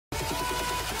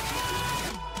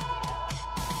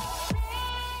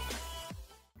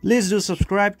Please do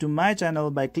subscribe to my channel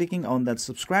by clicking on that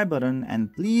subscribe button,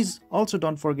 and please also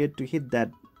don't forget to hit that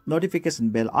notification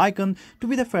bell icon to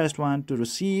be the first one to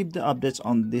receive the updates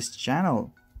on this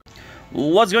channel.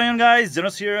 What's going on, guys?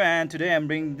 Zennosh here, and today I'm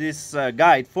bringing this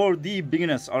guide for the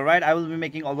beginners. Alright, I will be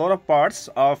making a lot of parts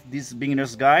of this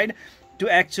beginners guide to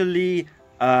actually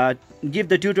give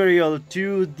the tutorial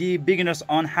to the beginners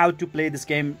on how to play this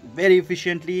game very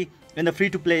efficiently in the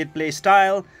free-to-play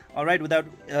style, alright, without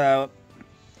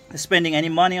spending any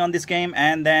money on this game,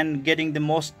 and then getting the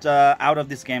most out of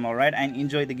this game, alright, and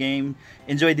enjoy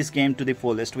this game to the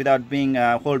fullest without being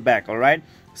hold back, alright.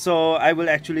 So I will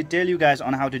actually tell you guys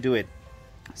on how to do it.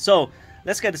 So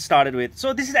let's get started with.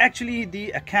 So this is actually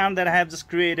the account that I have just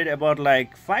created about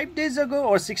like 5 days ago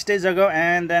or 6 days ago,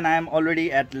 and then I'm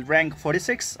already at rank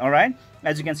 46, alright,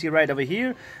 as you can see right over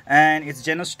here, and it's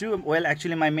Zennosh too. Well,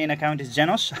 actually my main account is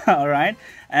Zennosh. Alright,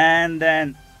 and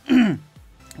then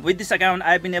with this account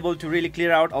I've been able to really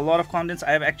clear out a lot of contents.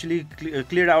 I have actually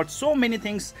cleared out so many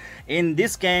things in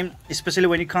this game, especially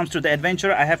when it comes to the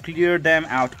adventure. I have cleared them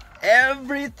out,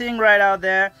 everything right out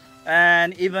there,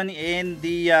 and even in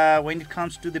the when it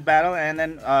comes to the battle, and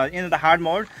then in the hard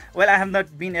mode, well, I have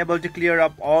not been able to clear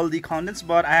up all the contents,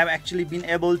 but I have actually been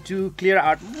able to clear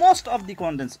out most of the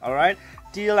contents, alright,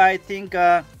 till I think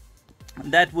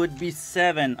that would be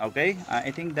 7. Okay,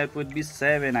 I think that would be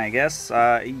 7, I guess.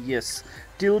 Yes,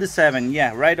 till the 7,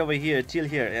 yeah, right over here till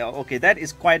here. Okay, that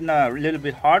is quite a little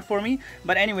bit hard for me,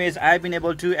 but anyways, I've been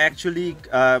able to actually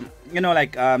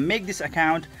make this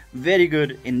account very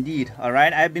good indeed. All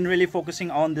right, I've been really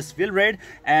focusing on this Vildred,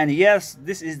 and yes,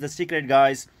 this is the secret,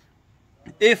 guys.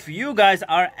 If you guys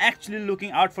are actually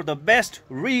looking out for the best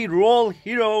reroll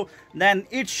hero, then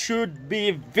it should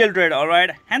be Vildred. All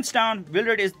right, hands down,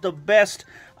 Vildred is the best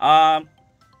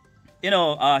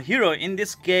hero in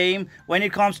this game when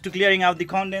it comes to clearing out the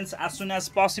contents as soon as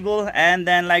possible, and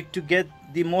then like to get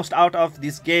the most out of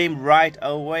this game right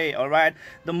away. All right,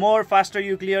 the more faster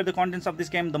you clear the contents of this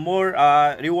game, the more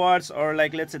rewards, or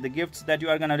like let's say the gifts that you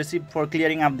are gonna receive for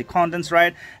clearing up the contents,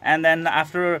 right? And then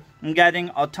after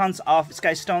getting tons of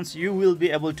sky stones, you will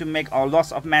be able to make a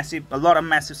lot of massive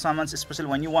summons, especially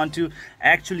when you want to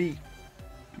actually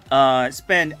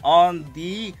spend on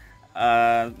the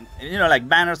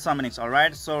banner summonings. All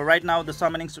right, so right now the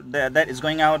summonings that is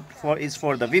going out is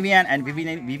for the Vivian, and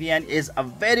Vivian is a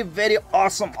very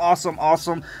awesome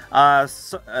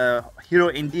hero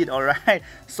indeed. All right,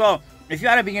 so if you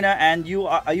are a beginner and you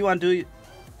want to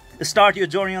start your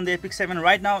journey on the Epic7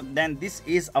 right now, then this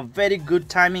is a very good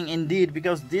timing indeed,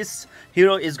 because this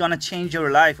hero is gonna change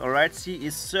your life. All right, she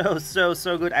is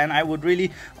so good, and I would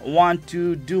really want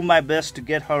to do my best to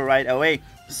get her right away.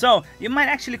 So you might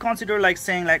actually consider like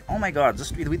saying like, oh my god,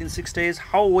 just within 6 days,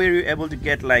 how were you able to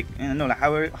get like,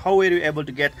 how were you able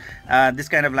to get this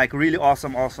kind of like really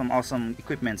awesome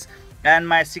equipments? And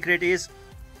my secret is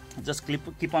just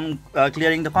keep on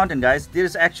clearing the content, guys.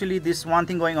 There's actually this one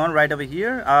thing going on right over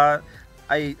here.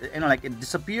 It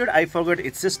disappeared. I forgot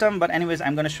its system, but anyways,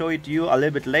 I'm gonna show it to you a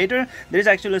little bit later. There is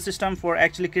actually a system for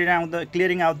actually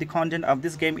clearing out the content of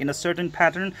this game in a certain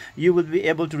pattern. You will be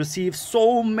able to receive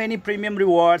so many premium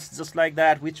rewards just like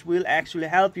that, which will actually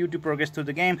help you to progress through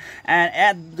the game, and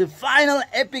at the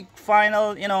epic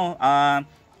final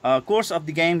course of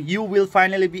the game, you will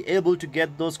finally be able to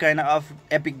get those kind of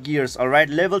epic gears. All right,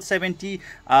 level 70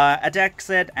 attack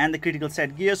set and the critical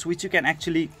set gears, which you can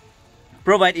actually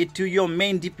provide it to your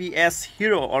main DPS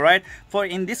hero. All right, for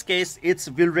in this case it's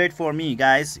Vildred for me,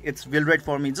 guys. It's Vildred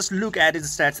for me. Just look at his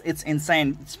stats, it's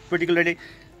insane. It's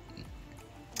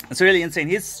really insane.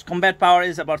 His combat power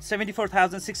is about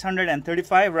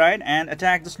 74,635, right? And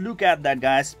attack, just look at that,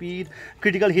 guys. Speed,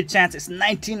 critical hit chance is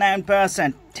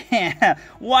 99%. Damn,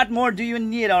 what more do you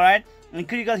need? All right, and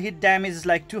critical hit damage is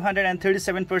like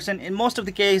 237%. In most of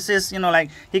the cases,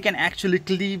 he can actually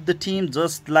cleave the team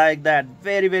just like that,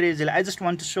 very easily. I just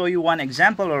want to show you one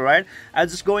example. All right, I'll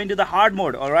just go into the hard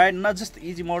mode, all right, not just the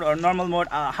easy mode or normal mode,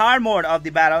 hard mode of the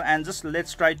battle, and just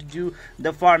let's try to do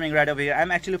the farming right over here.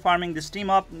 I'm actually farming this team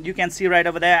up. You can see right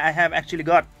over there, I have actually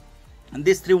got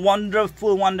these 3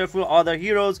 wonderful other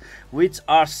heroes, which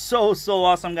are so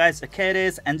awesome, guys.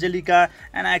 Keres, Angelica,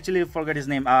 and I actually forgot his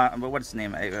name. What's his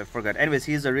name? I forgot. Anyways,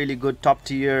 he's a really good top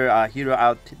tier hero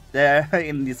out there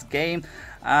in this game.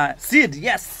 Sid,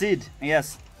 yes, Sid,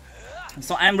 yes.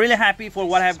 So I'm really happy for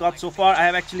what I have got so far. I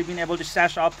have actually been able to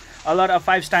stash up a lot of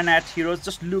 5-star Nat heroes.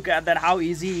 Just look at that, how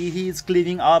easy he is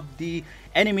cleaning up the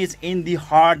enemies in the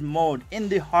hard mode,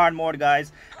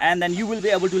 guys. And then you will be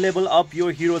able to level up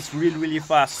your heroes really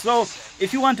fast. So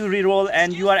if you want to reroll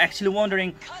and you are actually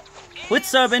wondering which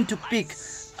servant to pick,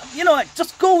 you know, like,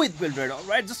 just go with Vildred,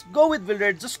 alright? Just go with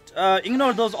Vildred. Just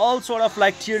ignore those all sort of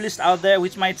like tier lists out there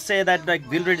which might say that like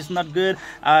Vildred is not good.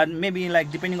 Maybe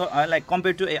like depending on like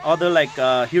compared to other like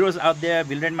heroes out there,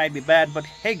 Vildred might be bad. But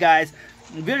hey guys,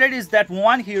 Vildred is that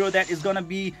one hero that is gonna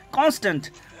be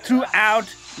constant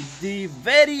throughout the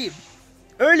very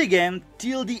early game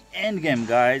till the end game,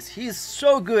 guys. He's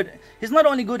so good. He's not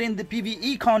only good in the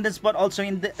PvE contents but also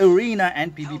in the arena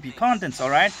and PvP contents,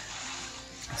 alright?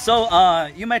 So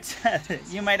you might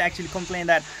actually complain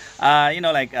that you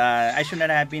know, like I should not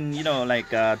have been, you know, like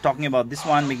talking about this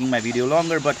one, making my video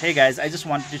longer. But hey guys, I just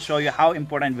wanted to show you how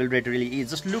important Vildred really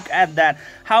is. Just look at that,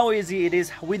 how easy it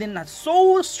is. Within a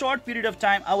so short period of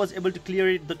time, I was able to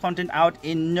clear the content out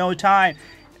in no time.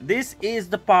 This is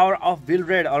the power of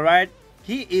Vildred, alright?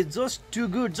 He is just too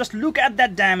good. Just look at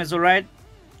that damage, alright?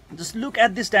 Just look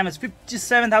at this damage,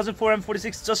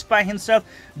 57,446 just by himself,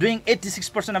 doing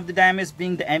 86% of the damage,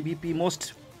 being the MVP,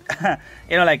 most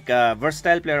you know, like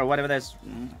versatile player or whatever, that's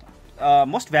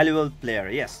most valuable player.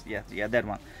 Yes, yeah, that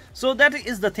one. So that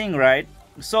is the thing, right?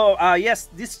 So yes,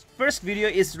 this first video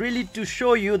is really to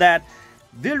show you that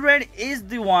Vildred is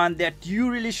the one that you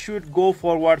really should go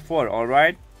forward for,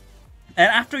 alright? And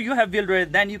after you have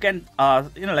Vildred, then you can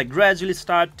you know, like gradually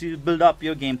start to build up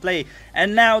your gameplay.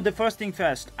 And now the first thing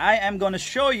first, I am gonna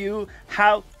show you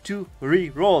how to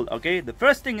reroll. Okay, the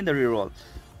first thing in the reroll,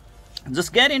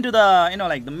 just get into the, you know,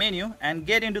 like the menu and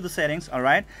get into the settings, all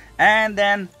right? And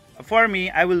then for me,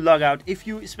 I will log out. If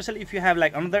you, especially if you have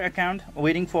like another account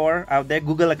waiting for out there,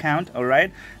 Google account, all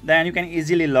right, then you can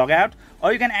easily log out,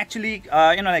 or you can actually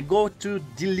you know, like go to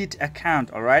delete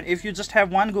account, all right? If you just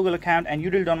have one Google account and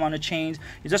you really don't want to change,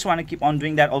 you just want to keep on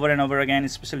doing that over and over again,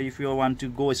 especially if you want to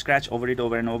go scratch over it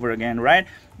over and over again, right?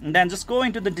 And then just go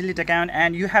into the delete account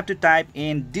and you have to type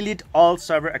in delete all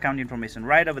server account information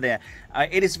right over there.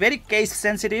 It is very case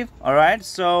sensitive, all right?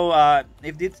 So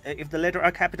if the letter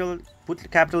are capital, put the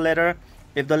capital letter.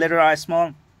 If the letter are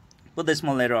small, put the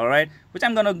small letter, all right? Which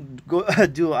I'm gonna go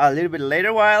do a little bit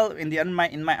later, while in my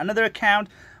another account,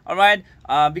 all right?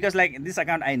 Because like this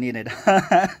account I need it.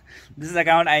 This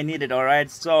account I need it, all right?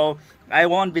 So I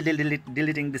won't be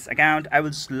deleting this account. I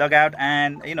will just log out,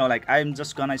 and you know, like I'm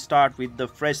just gonna start with the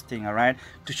fresh thing, all right,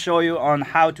 to show you on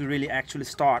how to really actually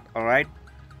start, all right?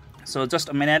 So just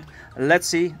a minute, let's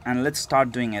see, and let's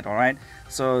start doing it, all right?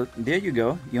 So there you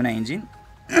go, Yuna engine.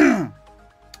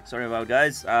 Sorry about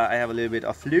guys, I have a little bit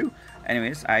of flu.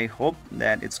 Anyways, I hope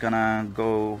that it's gonna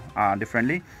go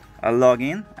differently. Log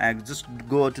in, just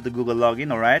go to the Google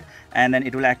login, all right, and then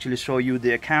it will actually show you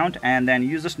the account, and then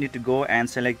you just need to go and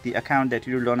select the account that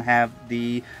you don't have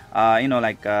the you know,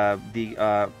 like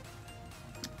the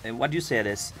what do you say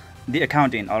this, the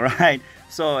account in, all right?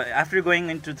 So after going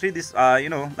into this you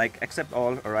know, like accept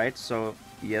all right? So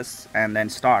yes, and then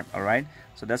start, all right?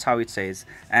 So that's how it says.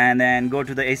 And then go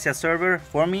to the Asia server.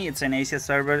 For me, it's an Asia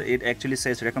server. It actually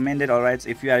says recommended, all right? So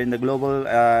if you are in the global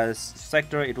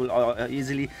sector, it will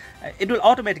it will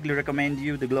automatically recommend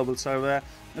you the global server.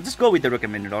 Just go with the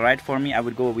recommended, all right? For me, I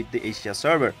would go with the Asia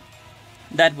server.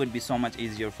 That would be so much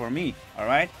easier for me, all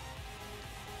right?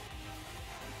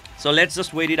 So let's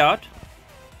just wait it out.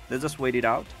 Let's just wait it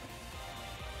out.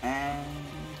 And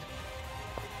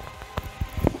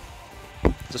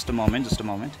just a moment,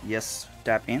 yes,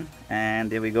 tap in,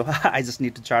 and there we go. I just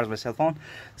need to charge my cell phone.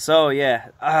 So yeah,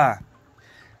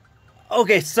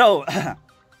 okay, so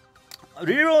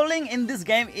rerolling in this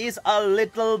game is a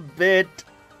little bit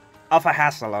of a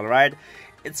hassle, all right?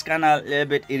 It's kinda a little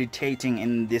bit irritating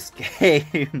in this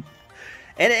game.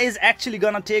 It is actually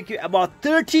gonna take you about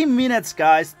 30 minutes,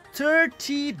 guys.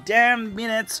 30 damn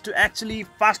minutes to actually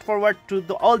fast forward to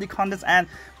all the contents and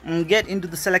get into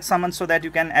the select summon, so that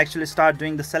you can actually start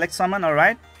doing the select summon, all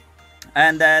right?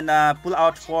 And then pull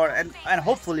out for and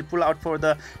hopefully pull out for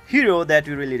the hero that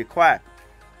you really require,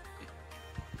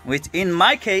 which in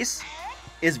my case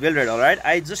is Vildred, all right?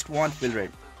 I just want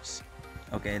Vildred.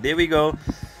 Okay, there we go.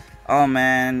 Oh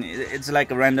man, it's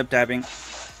like a random tapping.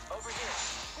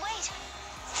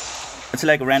 It's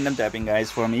like a random tapping,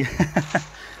 guys, for me.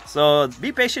 So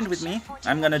be patient with me.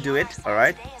 I'm gonna do it, all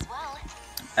right?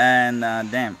 And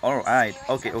damn, all right,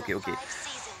 okay.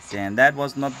 Damn, that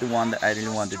was not the one that I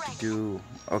really wanted to do.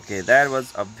 Okay, that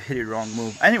was a very wrong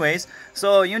move. Anyways,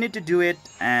 so you need to do it,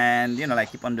 and you know,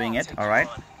 like keep on doing it, all right?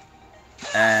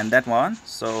 And that one.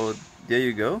 So there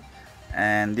you go,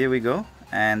 and there we go.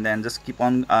 and then just keep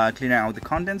on clearing out the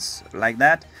contents like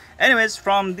that. Anyways,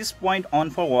 from this point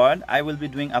on forward, I will be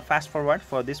doing a fast forward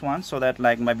for this one, so that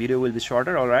like my video will be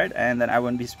shorter, all right, and then I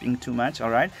won't be speaking too much,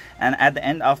 all right. And at the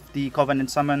end of the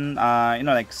covenant summon, you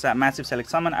know, like massive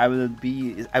select summon, I will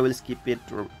skip it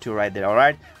to right there, all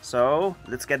right. So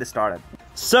let's get this started.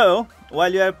 So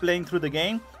while you are playing through the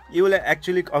game, you will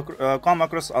actually come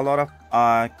across a lot of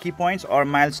key points or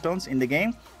milestones in the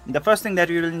game. The first thing that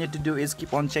you will need to do is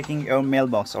keep on checking your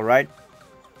mailbox, all right.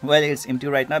 Well, it's empty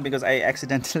right now because I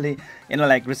accidentally, you know,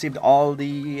 like received all the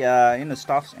you know,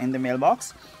 stuffs in the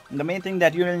mailbox. And the main thing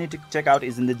that you will need to check out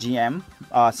is in the GM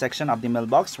section of the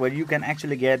mailbox, where you can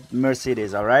actually get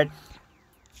Mercedes, all right.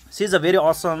 She's a very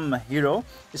awesome hero,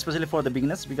 especially for the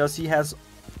beginners, because she has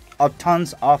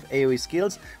tons of AoE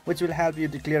skills, which will help you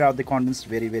to clear out the contents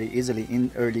very easily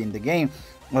early in the game.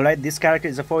 All right, this character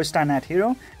is a 4-star Nat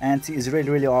Hero, and she is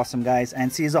really awesome, guys,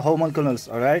 and she is a homunculus,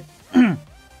 all right.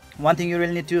 One thing you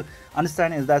really need to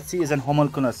understand is that she is an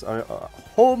homunculus, or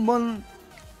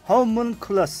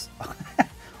homunculus,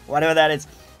 whatever that is.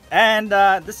 And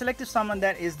the selective summon,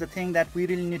 that is the thing that we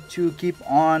really need to keep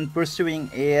on pursuing,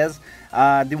 is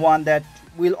the one that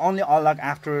will only unlock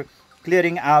after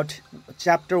clearing out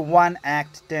chapter 1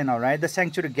 act 10, all right, the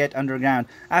Sanctuary Gate Underground.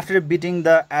 After beating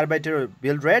the Arbiter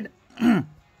Vildred,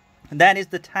 that is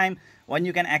the time when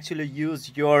you can actually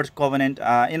use your covenant,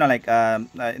 you know, like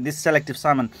this selective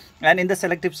summon. And in the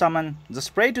selective summon,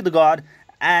 just pray to the god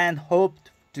and hope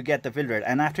to get the Vildred.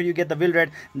 And after you get the Vildred,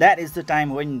 that is the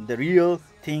time when the real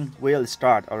thing will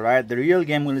start, all right, the real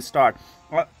game will start.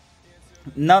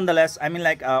 Nonetheless, I mean,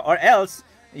 like or else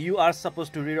you are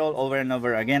supposed to reroll over and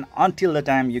over again until the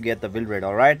time you get the Vildred,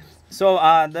 all right. So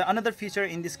the another feature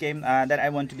in this game that I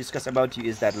want to discuss about you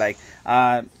is that, like,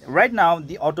 right now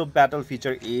the auto battle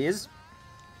feature is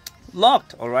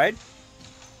locked, all right.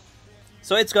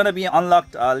 So it's gonna be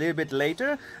unlocked a little bit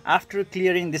later after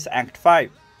clearing this act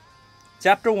 5,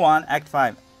 chapter 1 act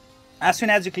 5. As soon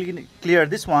as you clear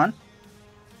this one,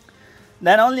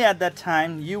 then only at that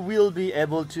time you will be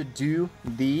able to do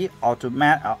the auto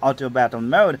battle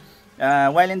mode.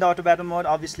 While in the auto battle mode,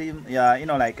 obviously, you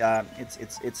know, like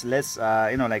it's less,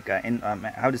 you know, like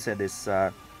how to say this,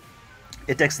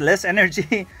 it takes less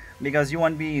energy because you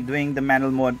won't be doing the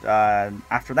manual mode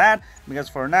after that, because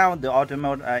for now the auto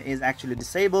mode is actually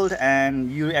disabled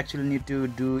and you actually need to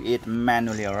do it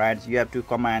manually, all right. You have to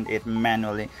command it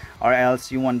manually, or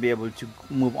else you won't be able to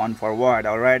move on forward,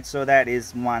 all right. So that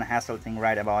is one hassle thing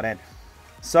right about it.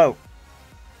 So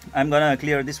I'm gonna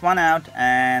clear this one out,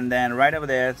 and then right over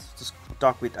there just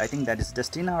talk with, I think that is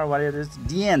Destina or what it is,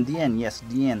 DN, yes,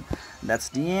 DN, that's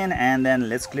DN. And then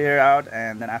let's clear out,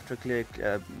 and then after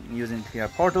using clear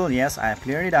portal, yes, I have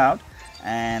cleared it out.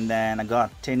 And then I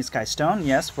got 10 sky stone,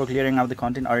 yes, for clearing out the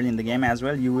content early in the game as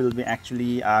well. You will be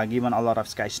actually given a lot of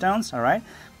sky stones, all right.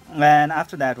 And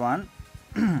after that one,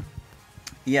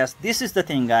 yes, this is the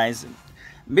thing, guys.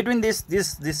 Between this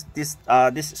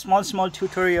small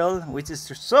tutorial, which is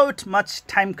so much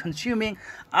time consuming,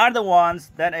 are the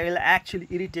ones that will actually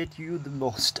irritate you the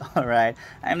most, all right.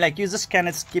 I'm like, you just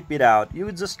cannot skip it out, you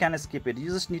just cannot skip it. You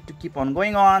just need to keep on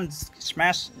going on,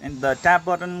 smash the tab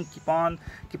button, keep on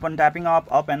tapping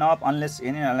up and up, unless,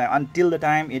 you know, like, until the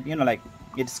time it, you know, like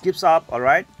it skips up, all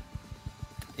right.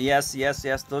 Yes,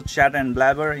 those chatter and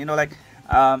blabber, you know, like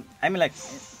I mean, like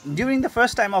during the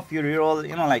first time of your reroll,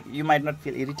 you know, like you might not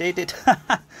feel irritated,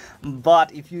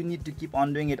 but if you need to keep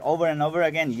on doing it over and over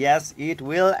again, yes, it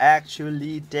will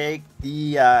actually take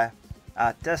the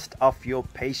test of your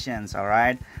patience, all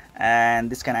right. And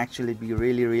this can actually be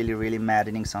really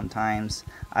maddening sometimes.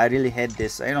 I really hate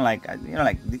this. You know, like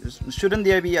shouldn't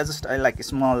there be just like a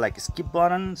small like skip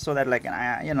button, so that like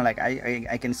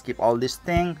I can skip all this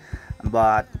thing,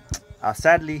 but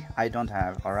sadly I don't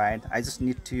have, all right. I just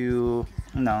need to,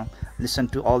 you know, listen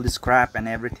to all this crap and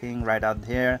everything right out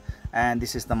here, and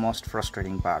this is the most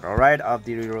frustrating part, all right, of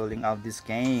the rerolling of this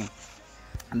game.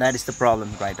 And that is the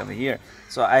problem right over here.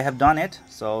 So I have done it.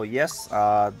 So yes,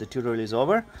 the tutorial is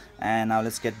over, and now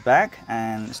let's get back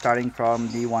and starting from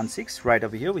the 1.6 right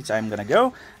over here, which I'm gonna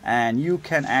go, and you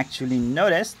can actually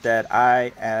notice that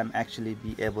I am actually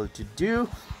be able to do,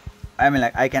 I mean,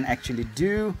 like I can actually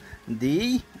do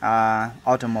the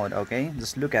auto mode. Okay,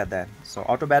 just look at that. So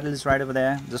auto battle is right over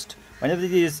there. Just whenever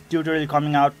this tutorial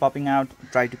popping out,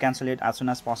 try to cancel it as soon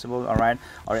as possible, all right,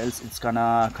 or else it's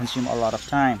gonna consume a lot of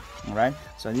time, all right.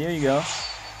 So there you go.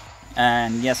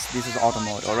 And yes, this is auto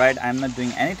mode, all right. I'm not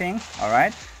doing anything, all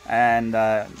right, and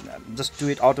just do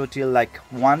it auto till like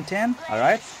 110, all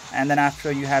right. And then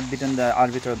after you have beaten the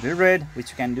Arbiter Vildred,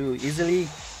 which you can do easily,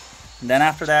 then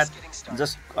after that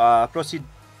just proceed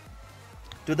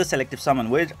to the selective summon,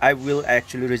 where I will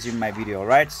actually resume my video.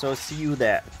 Alright, so see you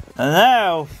there.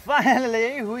 Now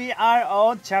finally we are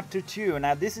on chapter 2.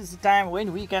 Now this is the time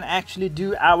when we can actually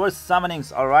do our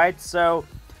summonings. Alright, so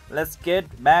let's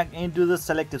get back into the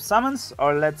selective summons,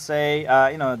 or let's say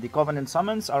the covenant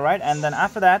summons. Alright, and then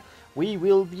after that we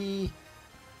will be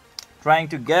trying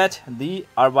to get the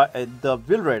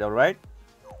Vildred. Alright,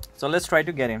 so let's try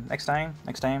to get him next time,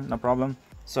 no problem.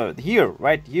 So here,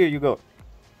 right here you go.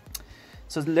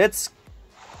 So let's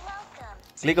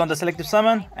click on the selective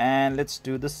summon and let's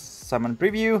do the summon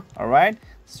preview. Alright,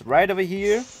 it's right over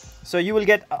here. So you will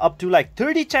get up to like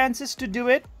 30 chances to do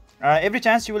it. Every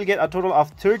chance you will get a total of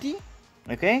 30.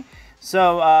 Okay,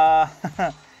 so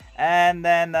and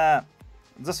then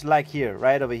just like here,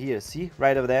 right over here, see,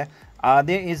 right over there,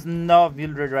 there is no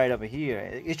Vildred right over here.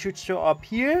 It should show up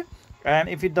here, and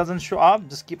if it doesn't show up,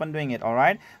 just keep on doing it. All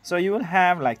right, so you will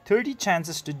have like 30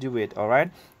 chances to do it. All right,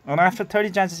 and after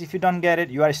 30 chances, if you don't get it,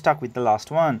 you are stuck with the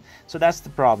last one. So that's the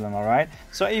problem. All right,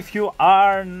 so if you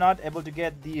are not able to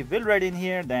get the Vildred in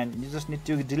here, then you just need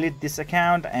to delete this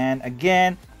account, and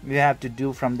again you have to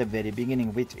do from the very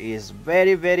beginning, which is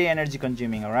very energy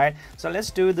consuming. All right, so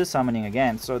let's do the summoning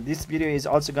again. So this video is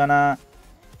also gonna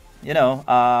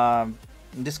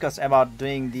discuss about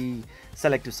doing the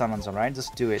selective summons. All right,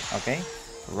 just do it. Okay,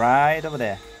 right over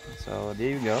there. So there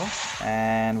you go,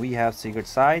 and we have secret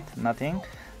sight, nothing.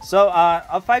 So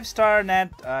a 5-star Nat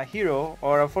Hero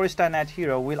or a 4-star Nat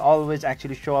Hero will always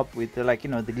actually show up with the,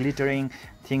 the glittering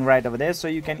thing right over there, so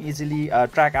you can easily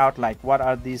track out like what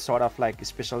are these sort of like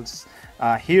specials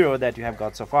hero that you have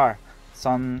got so far.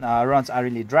 Some runs are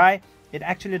really dry. It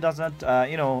actually doesn't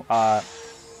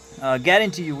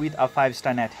guarantee you with a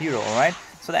 5-star Nat Hero. All right,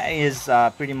 so that is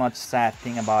pretty much sad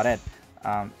thing about it.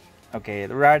 Okay,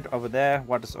 right over there,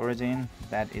 what is origin?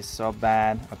 That is so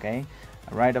bad. Okay,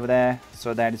 right over there,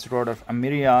 so that is Road of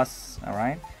Amirias. All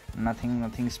right,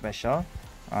 nothing special.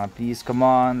 Please come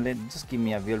on, just give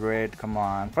me a Vildred, come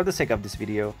on, for the sake of this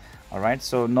video. All right,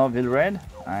 so no Vildred,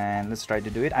 and let's try to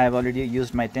do it. I have already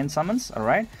used my 10 summons. All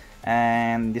right,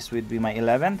 and this would be my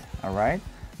 11th. All right,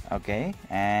 okay,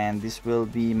 and this will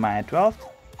be my 12th,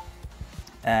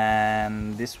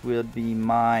 and this will be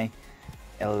my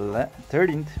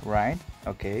 13th, right?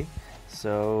 Okay,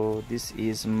 so this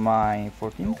is my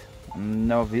 14th.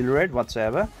 No Vildred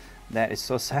whatsoever. That is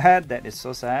so sad. That is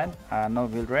so sad. No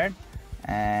Vildred.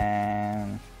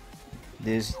 And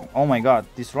this, oh my god,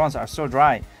 these runs are so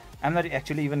dry. I'm not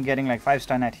actually even getting like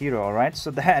 5-star Nat Hero. All right,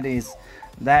 so that is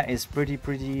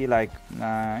pretty like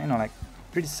like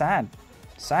pretty sad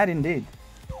indeed.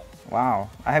 Wow,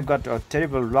 I have got a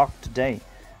terrible luck today.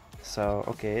 So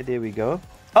okay, there we go.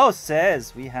 Oh,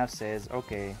 says we have says.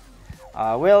 Okay,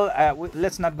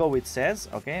 let's not go with says.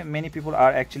 Okay, many people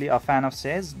are actually a fan of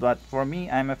says, but for me,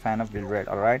 I'm a fan of Vildred.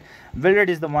 All right, Vildred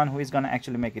is the one who is gonna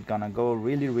actually make it gonna go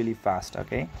really fast.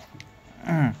 Okay,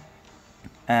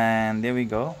 and there we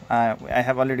go. I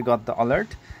have already got the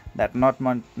alert that not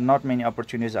many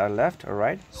opportunities are left. All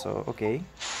right, so okay,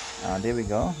 there we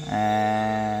go,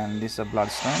 and this is a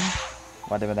bloodstone,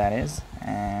 whatever that is,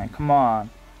 and come on.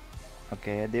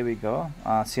 Okay, there we go.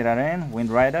 Siraren, Wind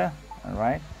Rider. All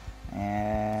right,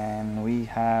 and we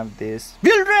have this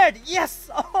Vildred. Yes!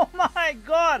 Oh my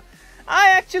god, I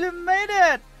actually made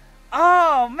it.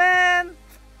 Oh man.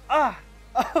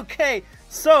 Okay,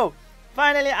 so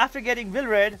finally, after getting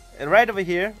Vildred right over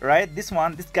here, right, this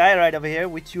guy right over here,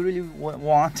 which you really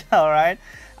want. All right,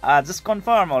 just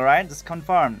confirm. All right, just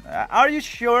confirm. Are you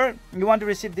sure you want to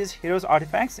receive these heroes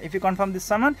artifacts? If you confirm this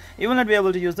summon, you will not be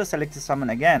able to use the selective summon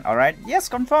again. All right, yes,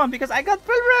 confirm, because I got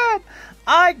Vildred.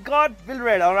 I got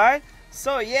Vildred. All right,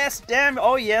 so yes, damn,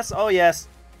 oh yes.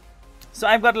 So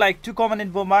I've got like 2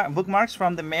 covenant bookmarks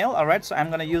from the mail. All right, so I'm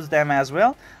gonna use them as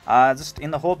well, just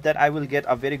in the hope that I will get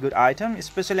a very good item.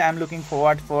 Especially I'm looking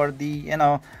forward for the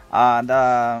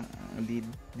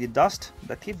the dust,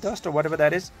 the thief dust, or whatever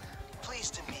that is.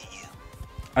 Pleased to meet you.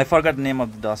 I forgot the name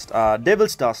of the dust.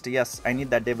 Devil's dust. Yes, I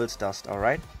need that devil's dust. All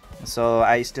right, so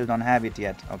I still don't have it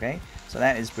yet. Okay, so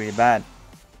that is pretty bad.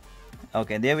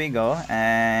 Okay, there we go,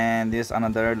 and there's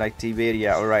another like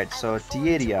Tiberia. All right, so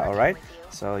Tieria. All right,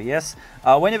 so yes,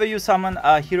 whenever you summon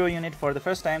a hero unit for the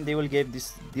first time, they will give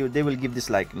this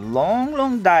like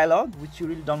long dialogue, which you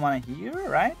really don't want to hear,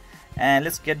 right? And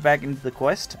let's get back into the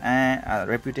quest and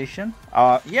reputation.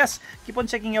 Yes, keep on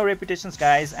checking your reputations,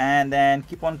 guys, and then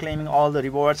keep on claiming all the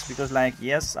rewards, because like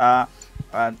yes,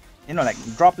 like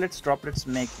droplets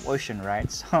make ocean,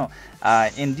 right? So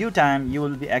in due time you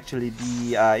will be actually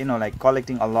be like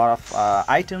collecting a lot of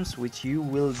items which you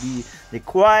will be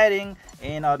requiring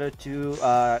in order to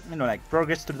like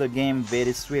progress through the game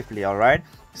very swiftly. All right,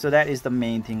 So that is the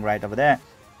main thing right over there.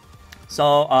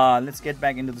 So let's get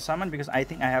back into the summon, because I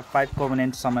think I have 5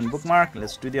 Covenant summon bookmark.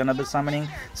 Let's do the another summoning.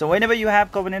 So whenever you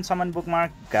have Covenant summon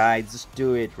bookmark, guys, just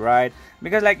do it, right?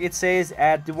 Because like it says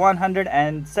at the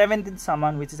 117th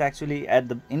summon, which is actually at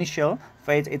the initial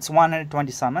phase, it's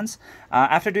 120 summons.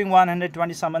 After doing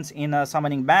 120 summons in a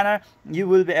summoning banner, you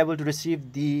will be able to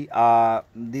receive the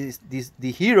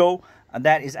hero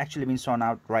that is actually being shown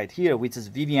out right here, which is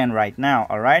Vivian right now.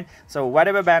 All right, so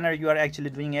whatever banner you are actually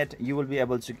doing it, you will be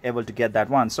able to get that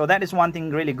one. So that is one thing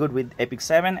really good with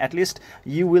Epic7. At least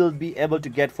you will be able to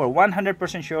get for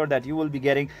 100% sure that you will be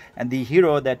getting the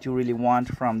hero that you really want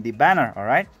from the banner. All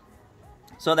right,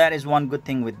 so that is one good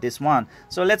thing with this one.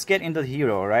 So let's get into the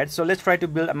hero. All right, so let's try to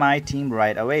build my team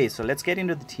right away. So let's get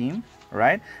into the team,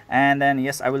 right? And then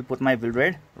yes, I will put my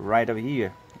Vildred right over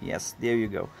here. Yes, there you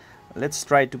go. Let's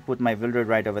try to put my Vildred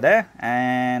right over there,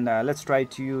 and let's try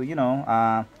to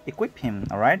equip him.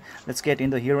 All right, let's get in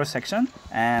the hero section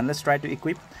and let's try to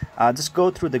equip. Just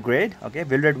go through the grade. Okay,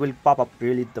 Vildred will pop up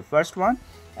really the first one,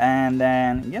 and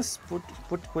then yes, put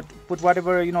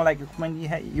whatever like equipment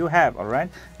you have. All right,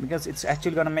 because it's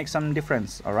actually gonna make some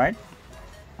difference. All right,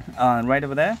 right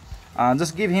over there.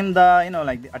 Just give him the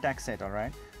like the attack set. All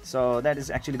right, so that is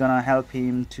actually gonna help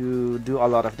him to do a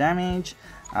lot of damage.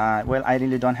 Well, I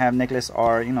really don't have necklace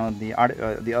or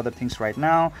the other things right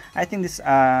now. I think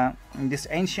this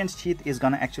ancient sheath is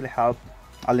gonna actually help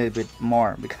a little bit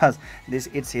more, because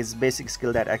it's his basic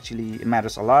skill that actually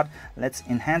matters a lot. Let's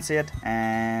enhance it,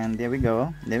 and there we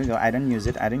go. I don't use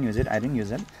it.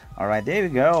 All right, there we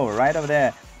go, right over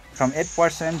there, from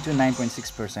 8% to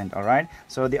 9.6%. all right,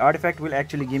 so the artifact will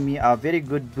actually give me a very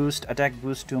good boost, attack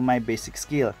boost to my basic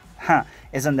skill.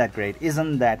 Isn't that great?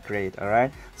 All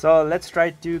right, so let's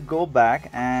try to go back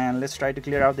and let's try to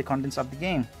clear out the contents of the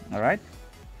game. All right,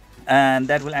 and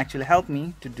that will actually help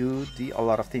me to do a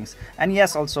lot of things. And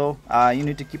yes, also you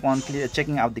need to keep on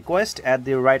checking out the quest at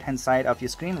the right hand side of your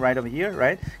screen, right over here.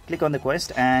 Right, click on the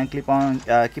quest and keep on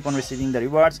receiving the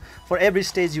rewards. For every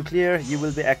stage you clear, you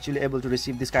will be actually able to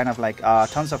receive this kind of like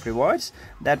tons of rewards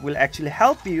that will actually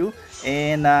help you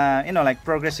in like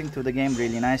progressing through the game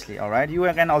really nicely. All right, you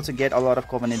can also get a lot of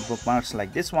Covenant bookmarks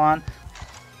like this one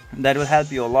that will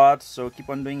help you a lot. So keep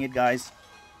on doing it, guys.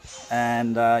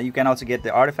 And you can also get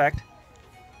the artifact,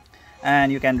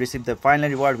 and you can receive the final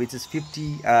reward, which is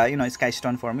 50 sky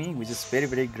stone for me, which is very,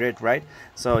 very great, right?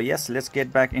 So yes, let's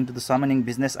get back into the summoning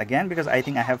business again, because I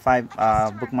think I have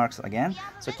 5 bookmarks again.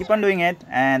 So keep on doing it,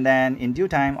 and then in due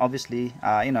time, obviously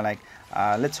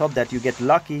let's hope that you get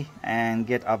lucky and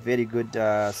get a very good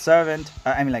servant,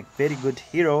 very good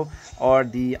hero, or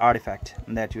the artifact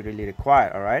that you really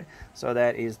require. All right, so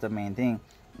that is the main thing.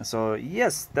 So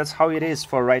yes, that's how it is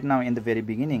for right now in the very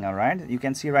beginning. All right, you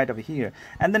can see right over here.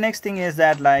 And the next thing is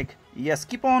that, like, yes,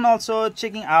 keep on also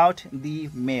checking out the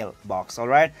mailbox. All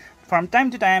right, from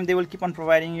time to time they will keep on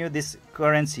providing you this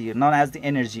currency known as the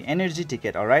energy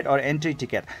ticket. All right, or entry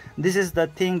ticket. This is the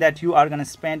thing that you are going to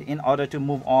spend in order to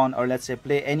move on, or let's say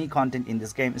play any content in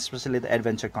this game, especially the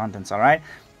adventure contents. All right,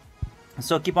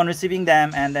 so keep on receiving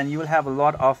them, and then you will have a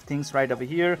lot of things right over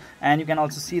here. And you can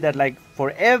also see that, like,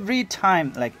 for every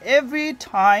time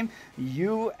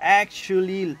you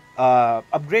actually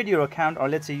upgrade your account, or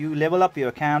let's say you level up your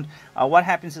account, what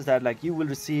happens is that, like, you will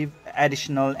receive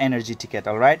additional energy ticket.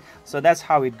 All right, so that's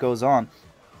how it goes on.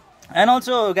 And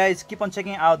also, guys, keep on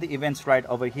checking out the events right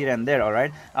over here and there. All right,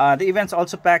 the events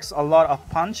also packs a lot of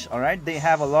punch. All right, they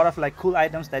have a lot of like cool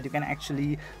items that you can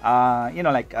actually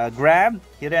grab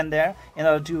here and there in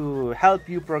order to help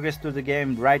you progress through the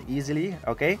game right easily.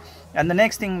 Okay, and the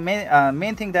next thing,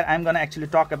 main thing that I'm gonna actually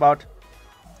talk about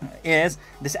is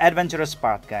this adventurous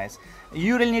path, guys.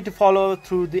 You really need to follow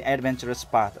through the adventurous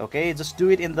path. Okay, just do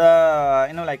it in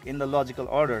the in the logical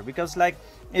order, because like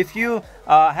if you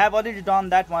have already done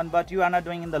that one but you are not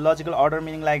doing in the logical order,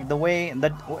 meaning like the way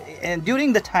that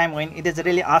during the time when it is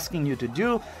really asking you to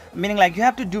do, meaning like you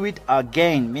have to do it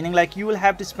again, meaning like you will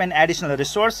have to spend additional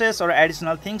resources or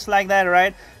additional things like that,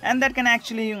 right? And that can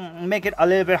actually make it a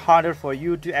little bit harder for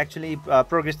you to actually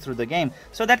progress through the game.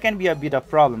 So that can be a bit of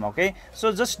problem. Okay,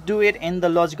 so just do it in the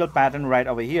logical pattern right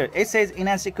over here. It says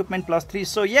enhance equipment +3,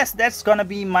 so yes, that's gonna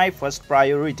be my first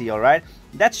priority. All right,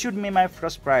 that should be my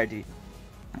first priority.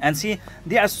 And see,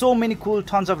 there are so many cool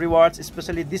tons of rewards,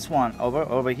 especially this one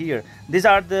over here. These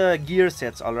are the gear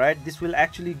sets. All right, this will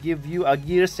actually give you a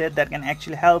gear set that can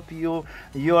actually help you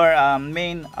your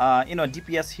main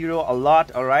DPS hero a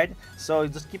lot. All right, so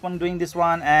just keep on doing this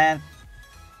one, and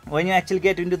when you actually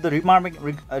get into the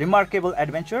remarkable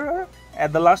adventure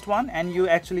at the last one, and you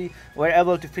actually were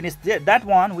able to finish that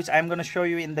one, which I'm going to show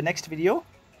you in the next video.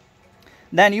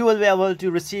 then you will be able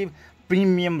to receive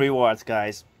premium rewards,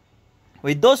 guys.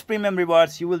 With those premium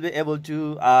rewards, you will be able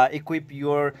to equip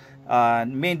your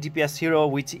main DPS hero,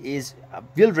 which is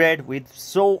Vildred, with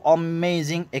so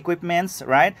amazing equipments,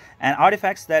 right, and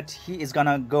artifacts that he is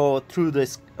gonna go through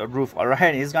this roof. All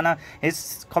right,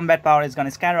 his combat power is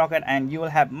gonna skyrocket, and you will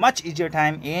have much easier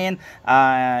time in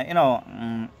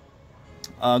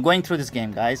going through this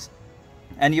game, guys.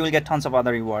 And you will get tons of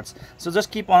other rewards. So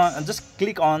just just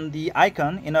click on the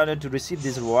icon in order to receive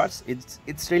these rewards.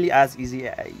 It's really as easy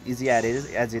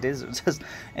as it is.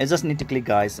 You just need to click,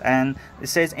 guys, and it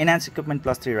says enhance equipment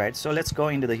 +3, right? So let's go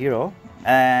into the hero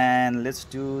and let's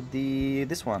do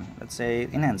this one. Let's say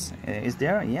enhance. Is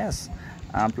there? Yes.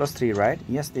 +3, right?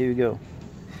 Yes, there you go.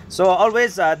 So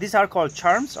always these are called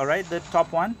charms. All right, the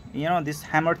top one, you know, this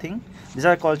hammer thing, these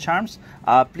are called charms.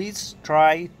 Please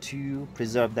try to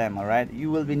preserve them. All right, you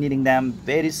will be needing them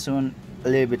very soon, a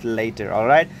little bit later. All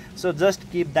right, so just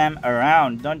keep them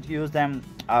around, don't use them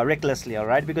recklessly. All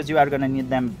right, because you are gonna need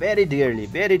them very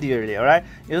dearly. All right,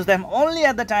 use them only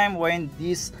at the time when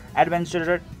this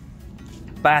adventurer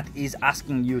path is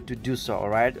asking you to do so. All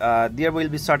right, there will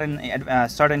be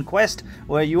certain quest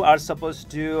where you are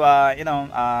supposed to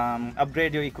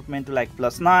upgrade your equipment to like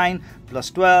 +9,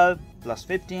 +12,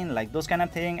 +15, like those kind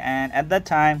of thing, and at that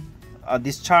time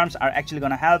these charms are actually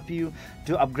going to help you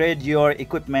to upgrade your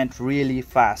equipment really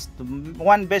fast.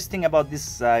 One best thing about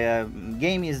this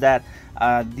game is that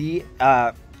the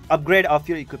upgrade of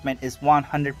your equipment is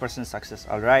 100% success.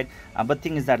 All right, but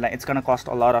thing is that like it's gonna cost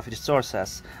a lot of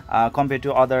resources compared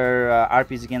to other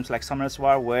RPG games like Summer's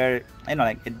War, where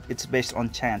it's based on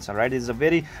chance. All right, it's a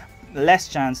very less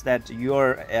chance that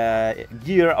your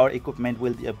gear or equipment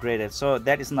will be upgraded. So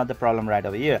that is not the problem right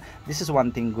over here. This is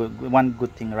one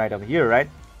good thing right over here, right?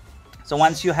 So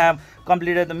once you have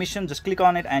completed the mission, just click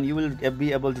on it and you will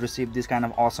be able to receive this kind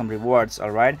of awesome rewards. All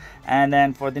right, and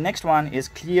then for the next one is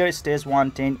clear stage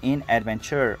 110 in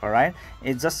adventure. All right,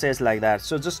 it just says like that.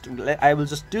 So I will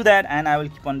just do that, and I will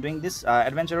keep on doing this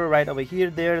adventure right over here,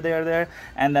 there,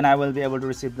 and then I will be able to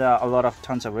receive a lot of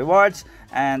tons of rewards,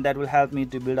 and that will help me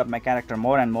to build up my character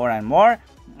more and more and more.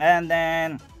 And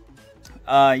then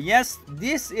yes,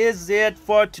 this is it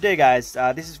for today, guys.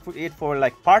 This is it for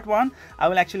like part 1. I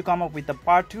will actually come up with the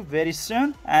part 2 very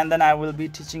soon, and then I will be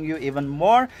teaching you even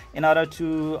more in order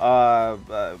to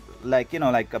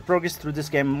progress through this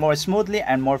game more smoothly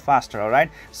and more faster. All right,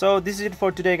 so this is it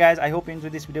for today, guys. I hope you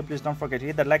enjoyed this video. Please don't forget to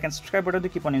hit that like and subscribe button to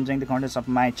keep on enjoying the contents of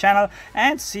my channel,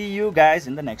 and see you guys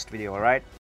in the next video. All right.